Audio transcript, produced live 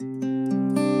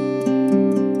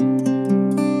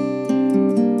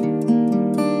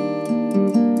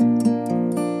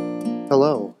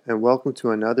welcome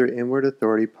to another Inward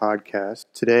Authority podcast.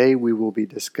 Today we will be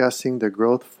discussing the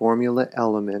growth formula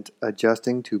element,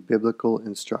 adjusting to biblical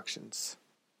instructions.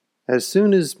 As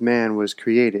soon as man was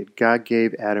created, God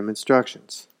gave Adam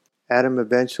instructions. Adam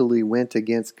eventually went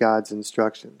against God's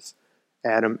instructions.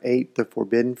 Adam ate the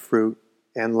forbidden fruit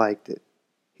and liked it.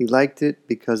 He liked it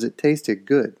because it tasted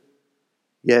good.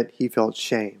 Yet he felt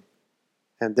shame.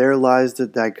 And there lies the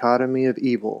dichotomy of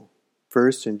evil,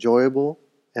 first enjoyable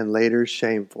and later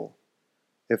shameful.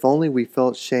 If only we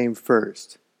felt shame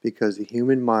first, because the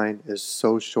human mind is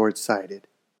so short-sighted.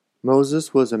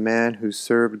 Moses was a man who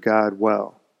served God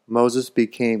well. Moses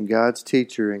became God's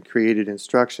teacher and created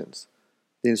instructions.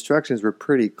 The instructions were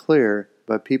pretty clear,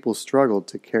 but people struggled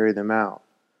to carry them out.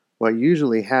 What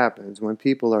usually happens when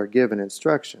people are given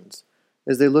instructions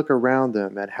is they look around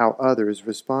them at how others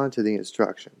respond to the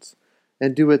instructions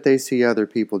and do what they see other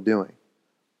people doing.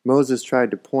 Moses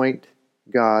tried to point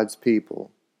God's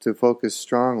people to focus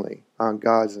strongly on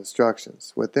God's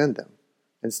instructions within them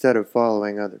instead of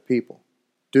following other people.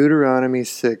 Deuteronomy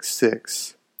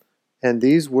 6:6. And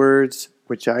these words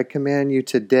which I command you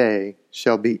today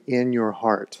shall be in your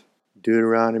heart.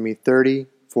 Deuteronomy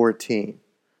 30:14.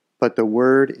 But the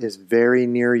word is very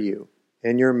near you,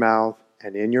 in your mouth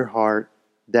and in your heart,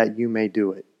 that you may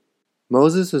do it.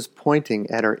 Moses is pointing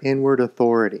at our inward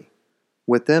authority.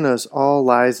 Within us all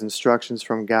lies instructions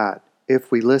from God,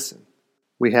 if we listen.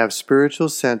 We have spiritual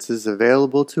senses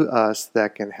available to us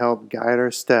that can help guide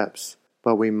our steps,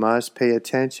 but we must pay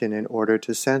attention in order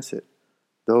to sense it.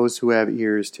 Those who have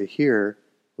ears to hear,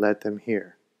 let them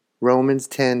hear. Romans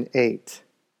 10:8.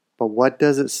 But what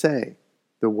does it say?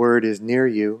 The word is near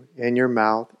you, in your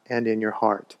mouth and in your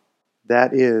heart.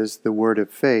 That is the word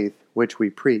of faith which we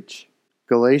preach.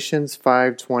 Galatians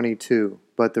 5:22.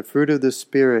 But the fruit of the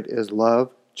Spirit is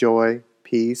love, joy,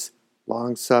 peace,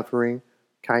 long-suffering,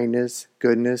 kindness,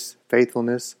 goodness,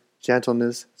 faithfulness,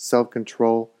 gentleness,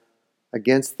 self-control.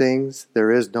 Against things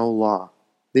there is no law.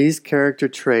 These character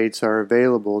traits are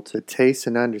available to taste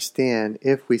and understand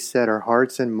if we set our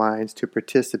hearts and minds to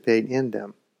participate in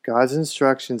them. God's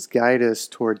instructions guide us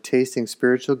toward tasting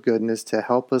spiritual goodness to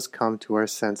help us come to our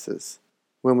senses.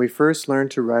 When we first learn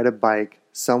to ride a bike,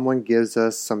 someone gives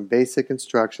us some basic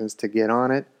instructions to get on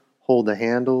it, hold the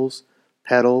handles,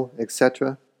 pedal,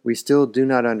 etc. We still do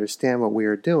not understand what we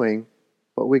are doing,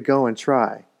 but we go and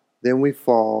try. Then we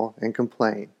fall and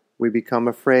complain. We become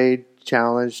afraid,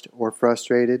 challenged, or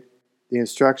frustrated. The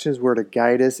instructions were to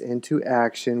guide us into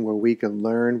action where we can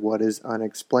learn what is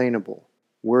unexplainable.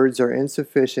 Words are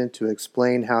insufficient to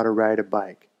explain how to ride a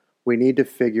bike. We need to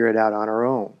figure it out on our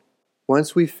own.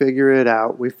 Once we figure it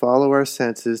out, we follow our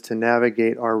senses to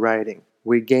navigate our riding.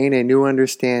 We gain a new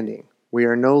understanding. We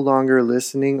are no longer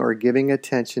listening or giving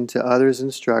attention to others'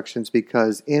 instructions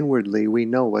because inwardly we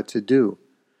know what to do.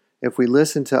 If we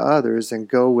listen to others and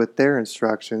go with their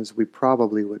instructions, we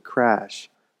probably would crash.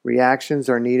 Reactions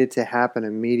are needed to happen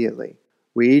immediately.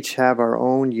 We each have our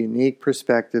own unique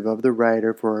perspective of the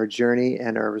rider for our journey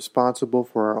and are responsible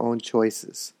for our own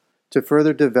choices. To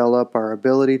further develop our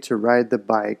ability to ride the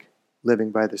bike,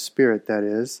 living by the Spirit that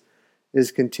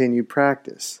is continued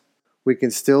practice. We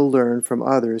can still learn from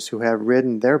others who have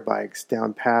ridden their bikes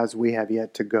down paths we have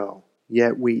yet to go.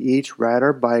 Yet we each ride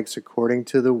our bikes according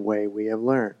to the way we have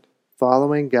learned.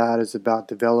 Following God is about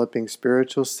developing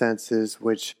spiritual senses,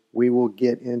 which we will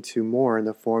get into more in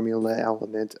the formula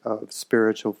element of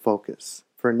spiritual focus.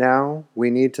 For now,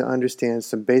 we need to understand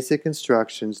some basic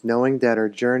instructions, knowing that our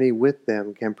journey with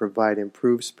them can provide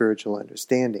improved spiritual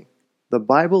understanding. The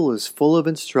Bible is full of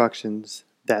instructions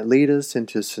that lead us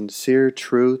into sincere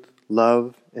truth,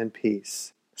 love, and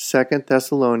peace. 2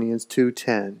 Thessalonians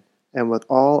 2:10. And with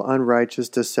all unrighteous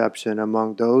deception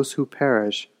among those who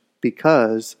perish,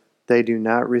 because they do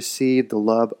not receive the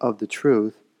love of the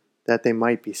truth, that they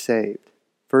might be saved.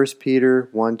 1 Peter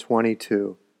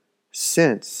 1:22.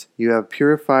 Since you have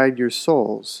purified your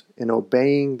souls in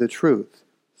obeying the truth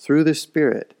through the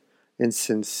Spirit in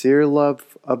sincere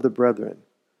love of the brethren,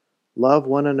 love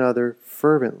one another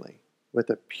fervently with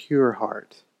a pure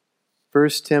heart.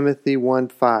 1 Timothy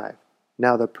 1:5.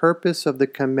 Now the purpose of the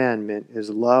commandment is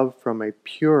love from a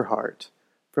pure heart,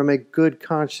 from a good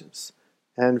conscience,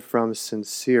 and from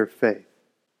sincere faith.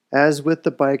 As with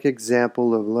the bike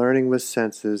example of learning with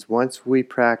senses, once we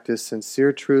practice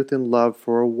sincere truth and love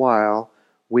for a while,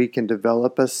 we can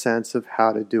develop a sense of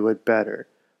how to do it better.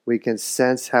 We can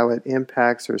sense how it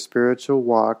impacts our spiritual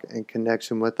walk and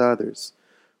connection with others.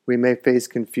 We may face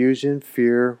confusion,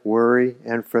 fear, worry,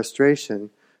 and frustration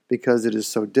because it is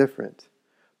so different.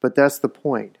 But that's the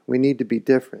point. We need to be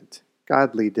different,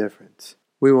 godly different.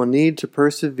 We will need to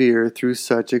persevere through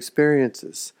such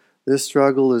experiences. This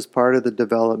struggle is part of the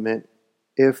development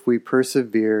if we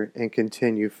persevere and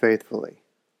continue faithfully.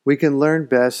 We can learn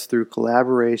best through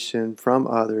collaboration from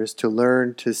others to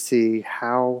learn to see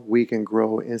how we can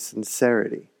grow in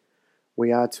sincerity.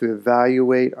 We ought to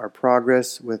evaluate our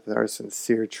progress with our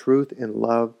sincere truth in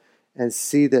love and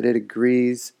see that it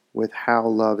agrees with how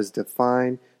love is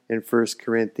defined in 1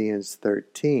 Corinthians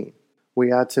 13.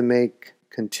 We ought to make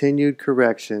continued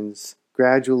corrections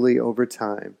gradually over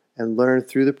time and learn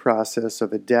through the process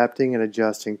of adapting and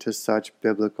adjusting to such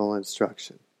biblical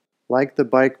instruction. Like the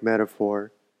bike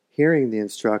metaphor, hearing the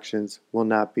instructions will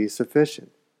not be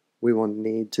sufficient. We will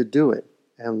need to do it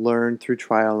and learn through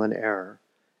trial and error.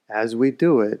 As we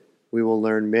do it, we will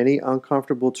learn many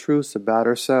uncomfortable truths about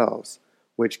ourselves,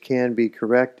 which can be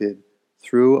corrected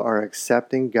through our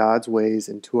accepting God's ways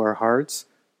into our hearts,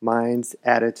 minds,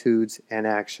 attitudes, and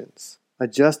actions.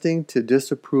 Adjusting to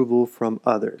disapproval from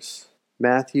others.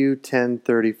 Matthew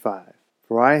 10:35.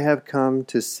 For I have come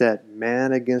to set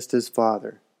man against his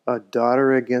father, a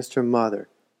daughter against her mother,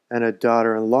 and a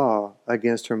daughter-in-law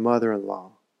against her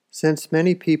mother-in-law. Since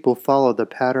many people follow the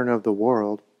pattern of the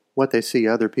world, what they see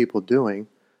other people doing,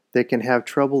 they can have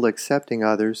trouble accepting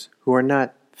others who are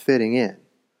not fitting in.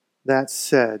 That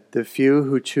said, the few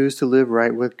who choose to live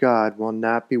right with God will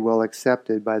not be well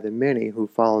accepted by the many who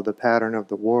follow the pattern of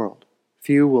the world.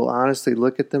 Few will honestly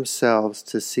look at themselves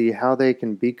to see how they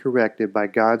can be corrected by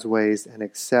God's ways and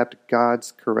accept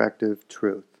God's corrective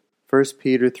truth. 1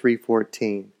 Peter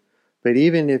 3:14. But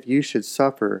even if you should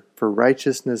suffer for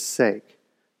righteousness' sake,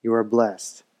 you are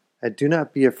blessed. And do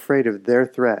not be afraid of their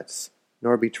threats,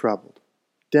 nor be troubled.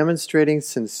 Demonstrating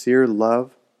sincere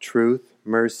love, truth,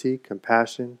 mercy,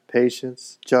 compassion,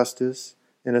 patience, justice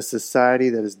in a society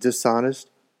that is dishonest,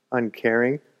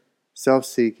 uncaring,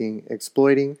 self-seeking,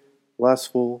 exploiting,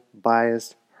 lustful,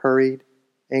 biased, hurried,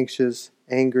 anxious,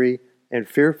 angry, and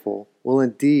fearful will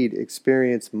indeed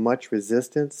experience much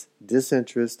resistance,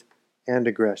 disinterest, and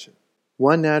aggression.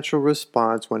 One natural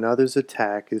response when others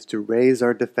attack is to raise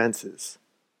our defenses.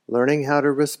 Learning how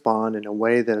to respond in a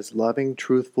way that is loving,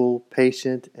 truthful,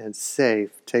 patient, and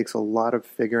safe takes a lot of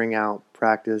figuring out,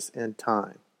 practice, and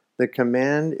time. The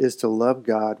command is to love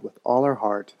God with all our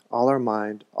heart, all our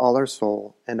mind, all our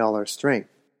soul, and all our strength.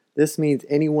 This means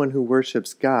anyone who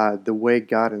worships God the way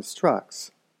God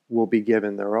instructs will be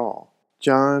given their all.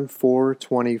 John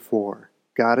 4:24.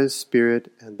 God is spirit,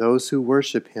 and those who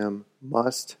worship him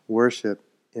must worship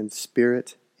in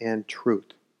spirit and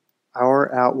truth.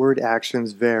 Our outward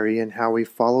actions vary in how we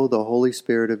follow the Holy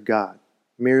Spirit of God.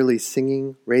 Merely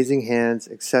singing, raising hands,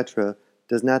 etc.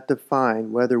 does not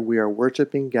define whether we are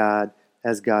worshiping God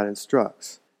as God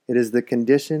instructs. It is the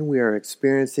condition we are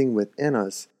experiencing within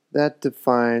us that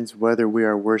defines whether we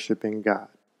are worshiping God.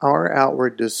 Our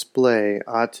outward display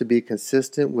ought to be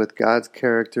consistent with God's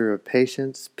character of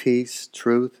patience, peace,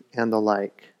 truth, and the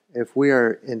like. If we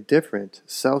are indifferent,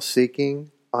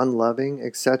 self-seeking, unloving,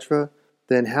 etc.,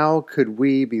 then how could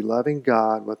we be loving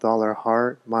God with all our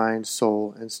heart, mind,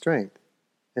 soul, and strength?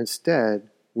 Instead,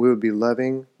 we would be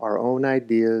loving our own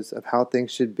ideas of how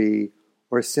things should be,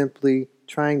 or simply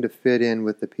trying to fit in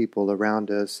with the people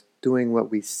around us, doing what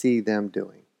we see them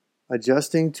doing.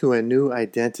 Adjusting to a new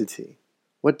identity.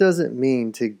 What does it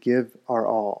mean to give our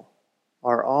all?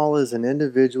 Our all is an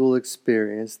individual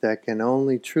experience that can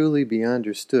only truly be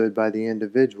understood by the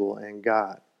individual and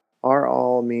God. Our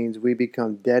all means we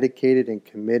become dedicated and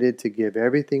committed to give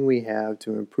everything we have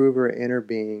to improve our inner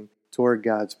being toward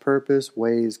God's purpose,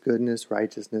 ways, goodness,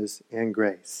 righteousness, and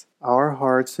grace. Our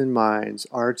hearts and minds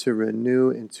are to renew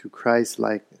into Christ's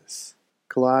likeness.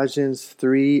 Colossians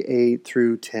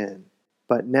 3:8-10.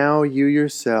 But now you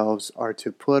yourselves are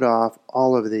to put off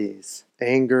all of these: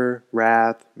 anger,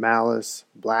 wrath, malice,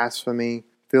 blasphemy,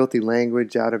 filthy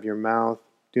language out of your mouth.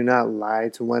 Do not lie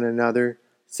to one another,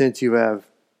 since you have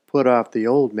put off the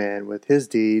old man with his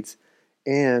deeds,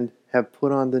 and have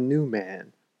put on the new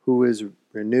man, who is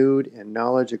renewed in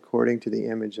knowledge according to the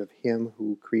image of him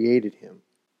who created him.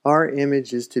 Our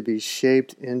image is to be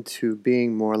shaped into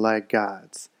being more like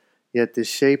God's. Yet the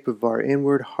shape of our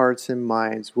inward hearts and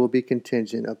minds will be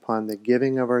contingent upon the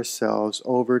giving of ourselves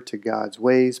over to God's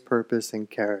ways, purpose, and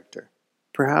character.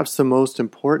 Perhaps the most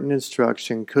important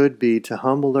instruction could be to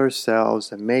humble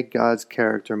ourselves and make God's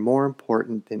character more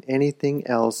important than anything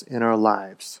else in our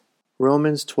lives.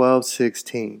 Romans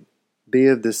 12:16. Be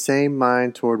of the same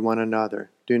mind toward one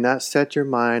another. Do not set your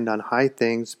mind on high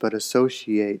things, but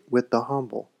associate with the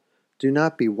humble. Do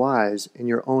not be wise in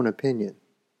your own opinion.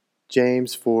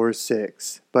 James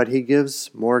 4:6. But he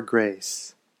gives more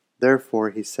grace. Therefore,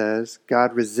 he says,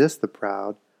 God resists the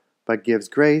proud, but gives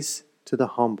grace to the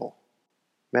humble.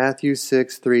 Matthew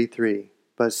 6:3-3.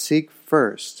 but seek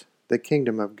first the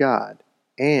kingdom of God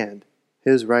and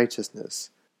his righteousness,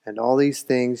 and all these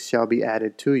things shall be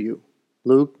added to you.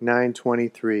 Luke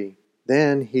 9:23.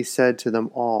 Then he said to them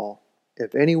all,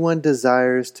 If anyone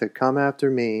desires to come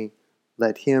after me,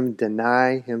 let him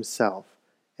deny himself,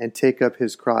 and take up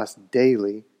his cross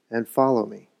daily, and follow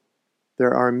me.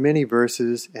 There are many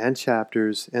verses and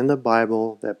chapters in the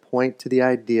Bible that point to the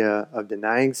idea of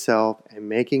denying self and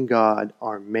making God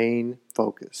our main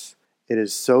focus. It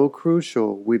is so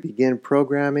crucial we begin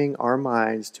programming our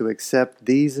minds to accept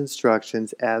these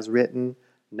instructions as written,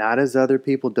 not as other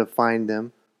people define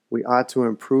them. We ought to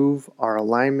improve our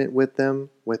alignment with them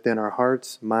within our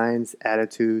hearts, minds,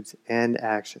 attitudes, and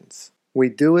actions. We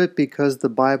do it because the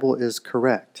Bible is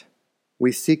correct.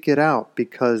 We seek it out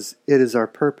because it is our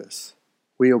purpose.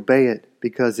 We obey it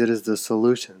because it is the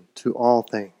solution to all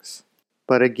things.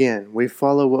 But again, we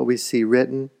follow what we see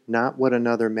written, not what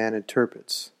another man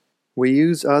interprets. We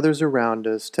use others around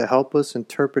us to help us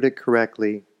interpret it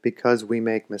correctly because we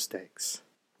make mistakes.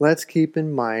 Let's keep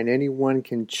in mind anyone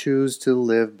can choose to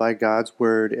live by God's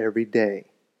word every day.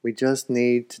 We just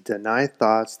need to deny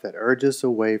thoughts that urge us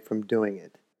away from doing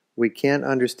it. We can't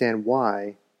understand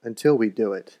why until we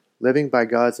do it. Living by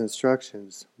God's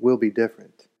instructions will be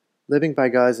different. Living by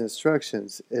God's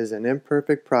instructions is an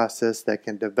imperfect process that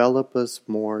can develop us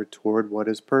more toward what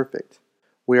is perfect.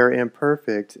 We are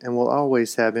imperfect and will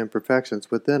always have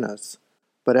imperfections within us.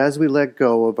 But as we let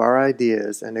go of our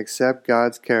ideas and accept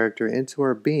God's character into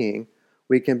our being,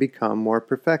 we can become more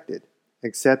perfected.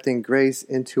 Accepting grace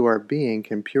into our being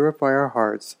can purify our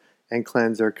hearts and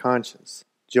cleanse our conscience.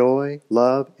 Joy,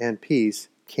 love, and peace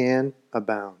can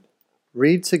abound.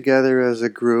 Read together as a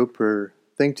group or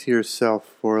think to yourself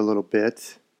for a little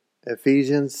bit.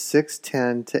 Ephesians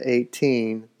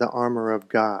 6:10-18, the armor of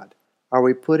God. Are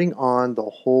we putting on the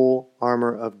whole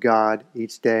armor of God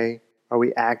each day? Are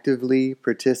we actively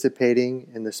participating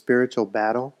in the spiritual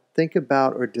battle? Think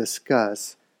about or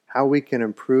discuss how we can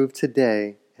improve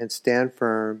today and stand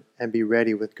firm and be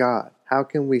ready with God. How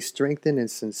can we strengthen in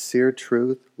sincere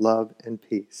truth, love, and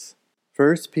peace?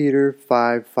 1 Peter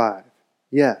 5:5.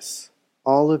 Yes,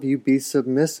 all of you be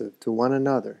submissive to one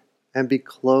another and be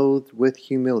clothed with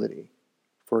humility.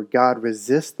 For God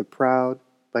resists the proud,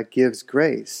 but gives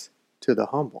grace to the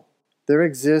humble. There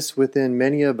exists within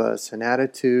many of us an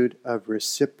attitude of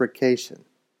reciprocation.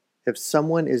 If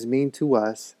someone is mean to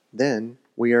us, then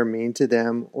we are mean to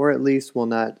them, or at least will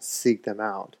not seek them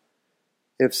out.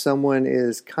 If someone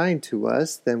is kind to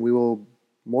us, then we will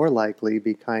more likely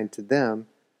be kind to them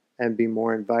and be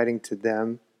more inviting to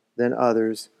them than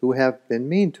others who have been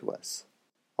mean to us.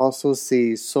 Also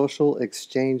see social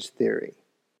exchange theory.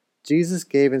 Jesus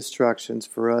gave instructions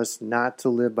for us not to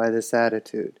live by this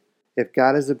attitude. If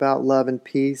God is about love and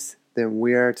peace, then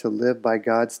we are to live by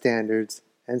God's standards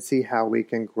and see how we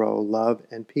can grow love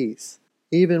and peace,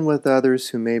 even with others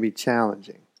who may be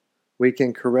challenging. We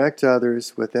can correct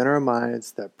others within our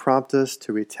minds that prompt us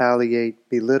to retaliate,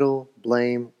 belittle,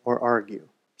 blame, or argue.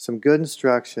 Some good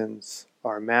instructions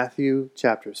are Matthew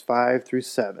chapters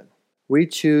 5-7. We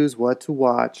choose what to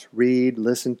watch, read,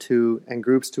 listen to, and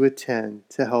groups to attend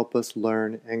to help us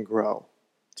learn and grow.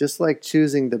 Just like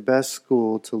choosing the best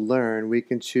school to learn, we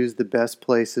can choose the best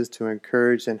places to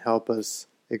encourage and help us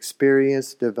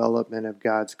experience the development of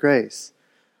God's grace.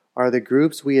 Are the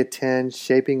groups we attend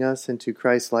shaping us into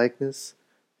Christ-likeness?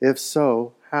 If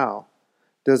so, how?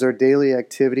 Does our daily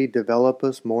activity develop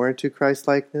us more into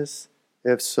Christ-likeness?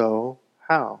 If so,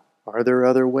 how? Are there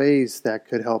other ways that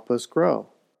could help us grow?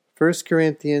 1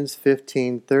 Corinthians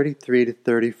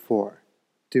 15:33-34.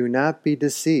 Do not be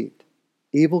deceived.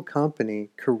 Evil company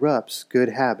corrupts good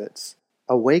habits.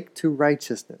 Awake to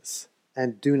righteousness,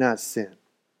 and do not sin.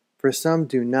 For some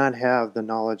do not have the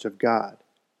knowledge of God.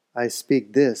 I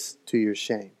speak this to your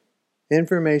shame.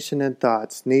 Information and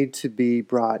thoughts need to be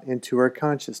brought into our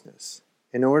consciousness.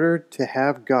 In order to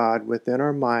have God within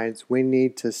our minds, we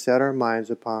need to set our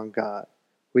minds upon God.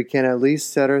 We can at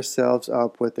least set ourselves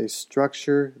up with a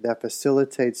structure that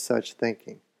facilitates such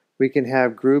thinking. We can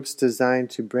have groups designed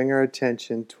to bring our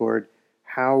attention toward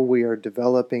how we are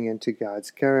developing into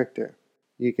God's character.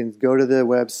 You can go to the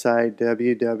website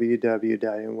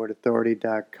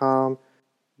www.inwardauthority.com,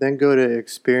 then go to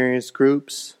Experience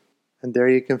Groups, and there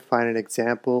you can find an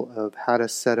example of how to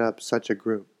set up such a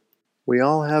group. We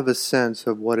all have a sense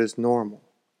of what is normal.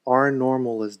 Our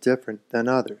normal is different than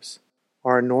others.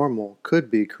 Our normal could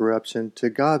be corruption to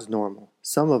God's normal.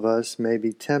 Some of us may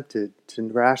be tempted to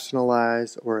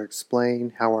rationalize or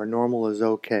explain how our normal is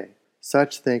okay.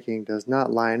 Such thinking does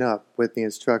not line up with the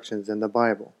instructions in the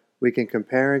Bible. We can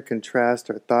compare and contrast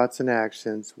our thoughts and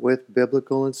actions with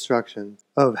biblical instructions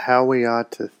of how we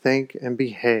ought to think and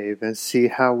behave and see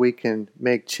how we can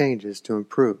make changes to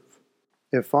improve.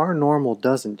 If our normal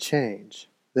doesn't change,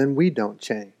 then we don't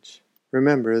change.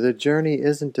 Remember, the journey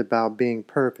isn't about being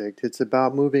perfect, it's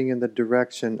about moving in the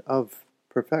direction of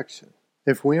perfection.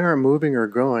 If we aren't moving or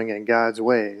growing in God's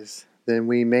ways, then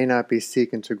we may not be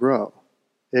seeking to grow.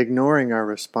 Ignoring our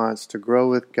response to grow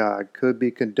with God could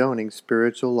be condoning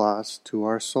spiritual loss to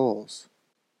our souls.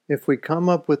 If we come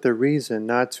up with a reason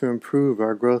not to improve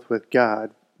our growth with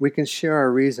God, we can share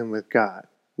our reason with God.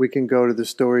 We can go to the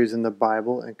stories in the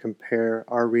Bible and compare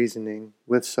our reasoning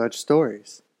with such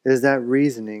stories. Is that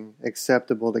reasoning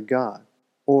acceptable to God?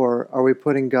 Or are we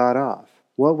putting God off?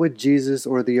 What would Jesus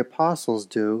or the apostles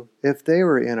do if they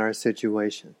were in our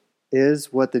situation?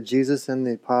 Is what the Jesus and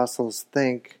the apostles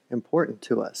think important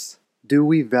to us? Do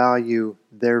we value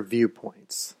their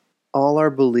viewpoints? All our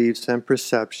beliefs and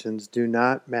perceptions do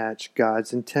not match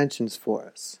God's intentions for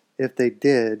us. If they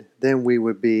did, then we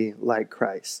would be like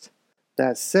Christ.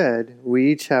 That said,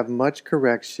 we each have much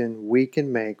correction we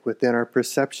can make within our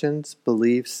perceptions,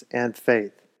 beliefs, and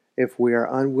faith. If we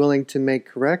are unwilling to make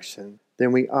correction,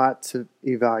 then we ought to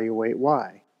evaluate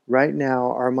why. Right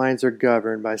now, our minds are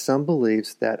governed by some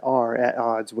beliefs that are at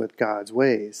odds with God's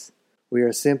ways. We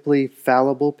are simply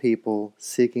fallible people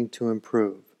seeking to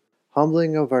improve.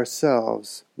 Humbling of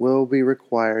ourselves will be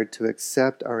required to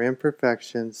accept our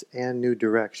imperfections and new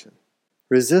direction.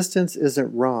 Resistance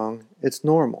isn't wrong, it's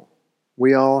normal.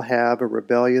 We all have a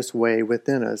rebellious way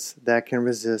within us that can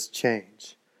resist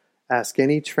change. Ask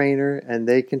any trainer and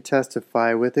they can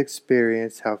testify with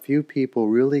experience how few people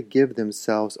really give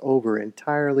themselves over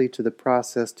entirely to the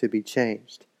process to be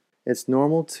changed. It's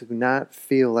normal to not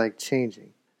feel like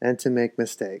changing and to make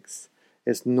mistakes.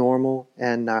 It's normal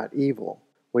and not evil.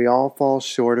 We all fall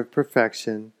short of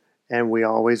perfection and we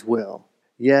always will.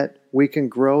 Yet we can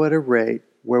grow at a rate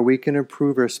where we can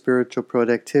improve our spiritual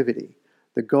productivity.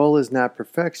 The goal is not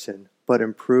perfection, but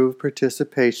improved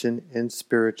participation in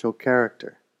spiritual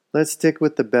character. Let's stick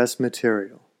with the best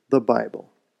material, the Bible.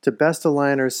 To best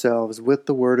align ourselves with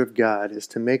the Word of God is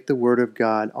to make the Word of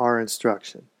God our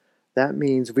instruction. That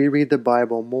means we read the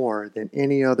Bible more than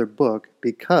any other book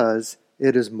because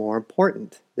it is more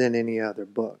important than any other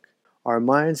book. Our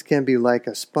minds can be like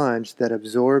a sponge that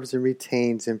absorbs and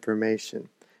retains information.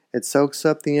 It soaks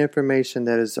up the information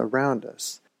that is around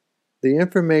us. The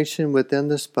information within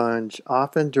the sponge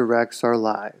often directs our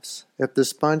lives. If the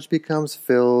sponge becomes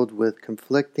filled with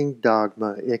conflicting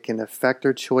dogma, it can affect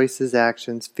our choices,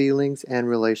 actions, feelings, and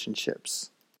relationships.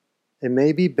 It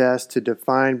may be best to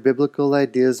define biblical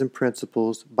ideas and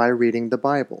principles by reading the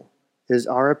Bible. Is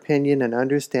our opinion and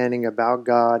understanding about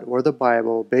God or the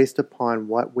Bible based upon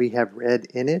what we have read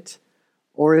in it,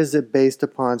 or is it based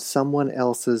upon someone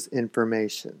else's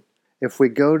information? If we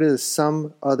go to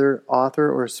some other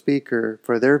author or speaker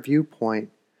for their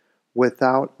viewpoint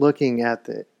without looking at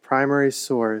the primary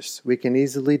source, we can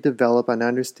easily develop an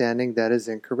understanding that is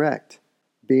incorrect.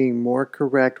 Being more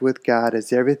correct with God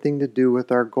has everything to do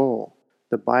with our goal.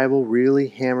 The Bible really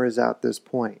hammers out this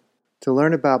point. To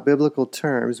learn about biblical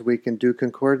terms, we can do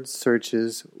concordance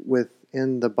searches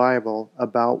within the Bible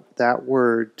about that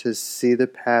word to see the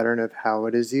pattern of how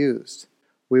it is used.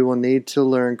 We will need to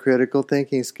learn critical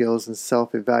thinking skills and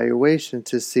self-evaluation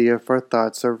to see if our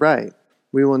thoughts are right.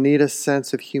 We will need a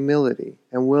sense of humility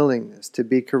and willingness to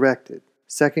be corrected.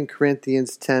 2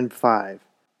 Corinthians 10:5,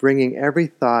 bringing every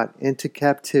thought into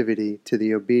captivity to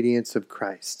the obedience of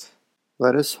Christ.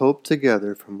 Let us hope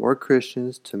together for more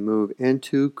Christians to move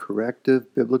into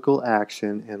corrective biblical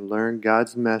action and learn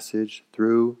God's message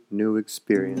through new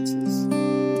experiences.